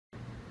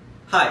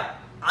Hi,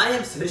 I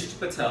am Sanish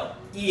Patel,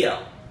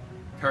 EL.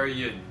 Perry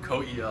Yin,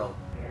 Co-EL.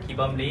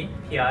 Kibum Lee,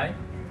 PI.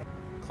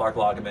 Clark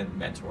Loggeman,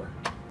 Mentor.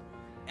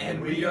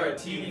 And we are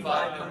Team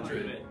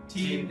 500,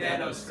 Team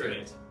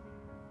NanoScript.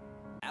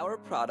 Our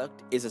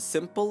product is a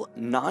simple,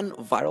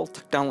 non-viral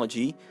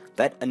technology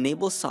that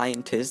enables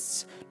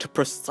scientists to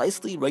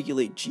precisely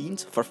regulate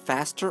genes for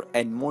faster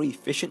and more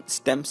efficient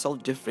stem cell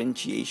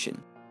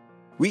differentiation.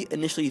 We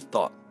initially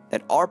thought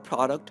that our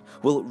product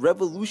will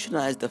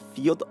revolutionize the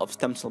field of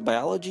stem cell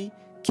biology,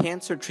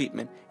 cancer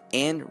treatment,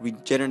 and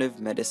regenerative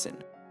medicine.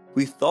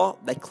 We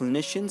thought that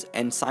clinicians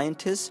and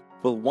scientists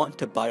will want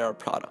to buy our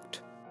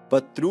product.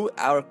 But through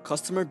our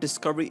customer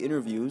discovery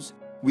interviews,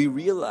 we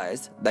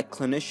realized that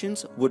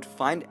clinicians would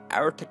find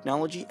our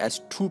technology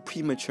as too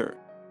premature,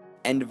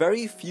 and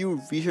very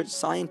few research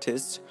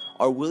scientists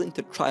are willing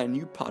to try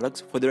new products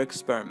for their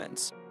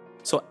experiments.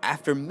 So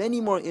after many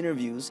more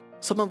interviews,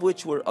 some of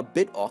which were a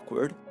bit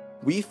awkward,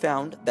 we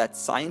found that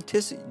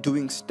scientists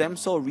doing stem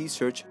cell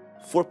research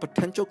for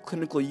potential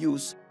clinical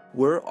use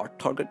were our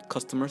target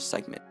customer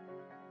segment.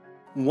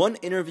 One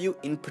interview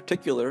in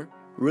particular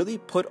really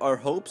put our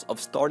hopes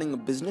of starting a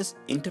business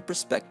into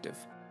perspective.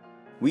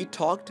 We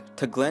talked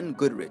to Glenn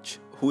Goodrich,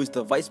 who is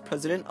the vice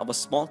president of a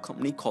small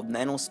company called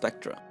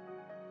NanoSpectra.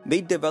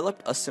 They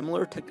developed a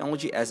similar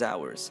technology as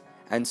ours,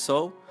 and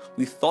so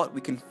we thought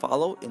we can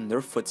follow in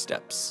their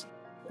footsteps.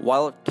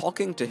 While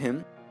talking to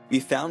him, we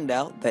found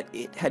out that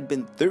it had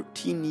been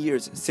 13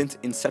 years since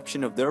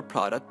inception of their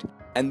product,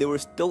 and they were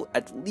still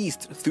at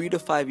least 3 to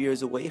 5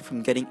 years away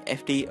from getting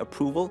FDA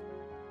approval.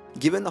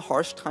 Given the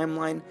harsh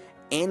timeline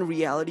and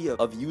reality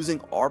of using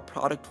our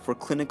product for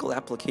clinical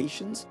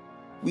applications,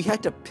 we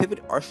had to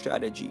pivot our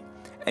strategy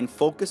and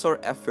focus our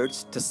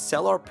efforts to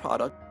sell our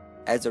product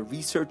as a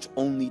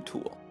research-only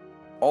tool.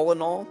 All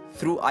in all,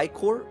 through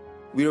iCore,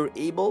 we were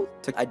able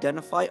to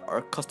identify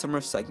our customer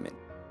segment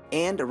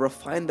and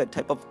refine the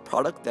type of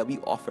product that we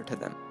offer to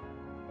them.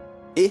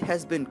 It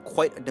has been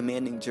quite a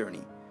demanding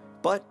journey,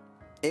 but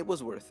it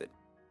was worth it.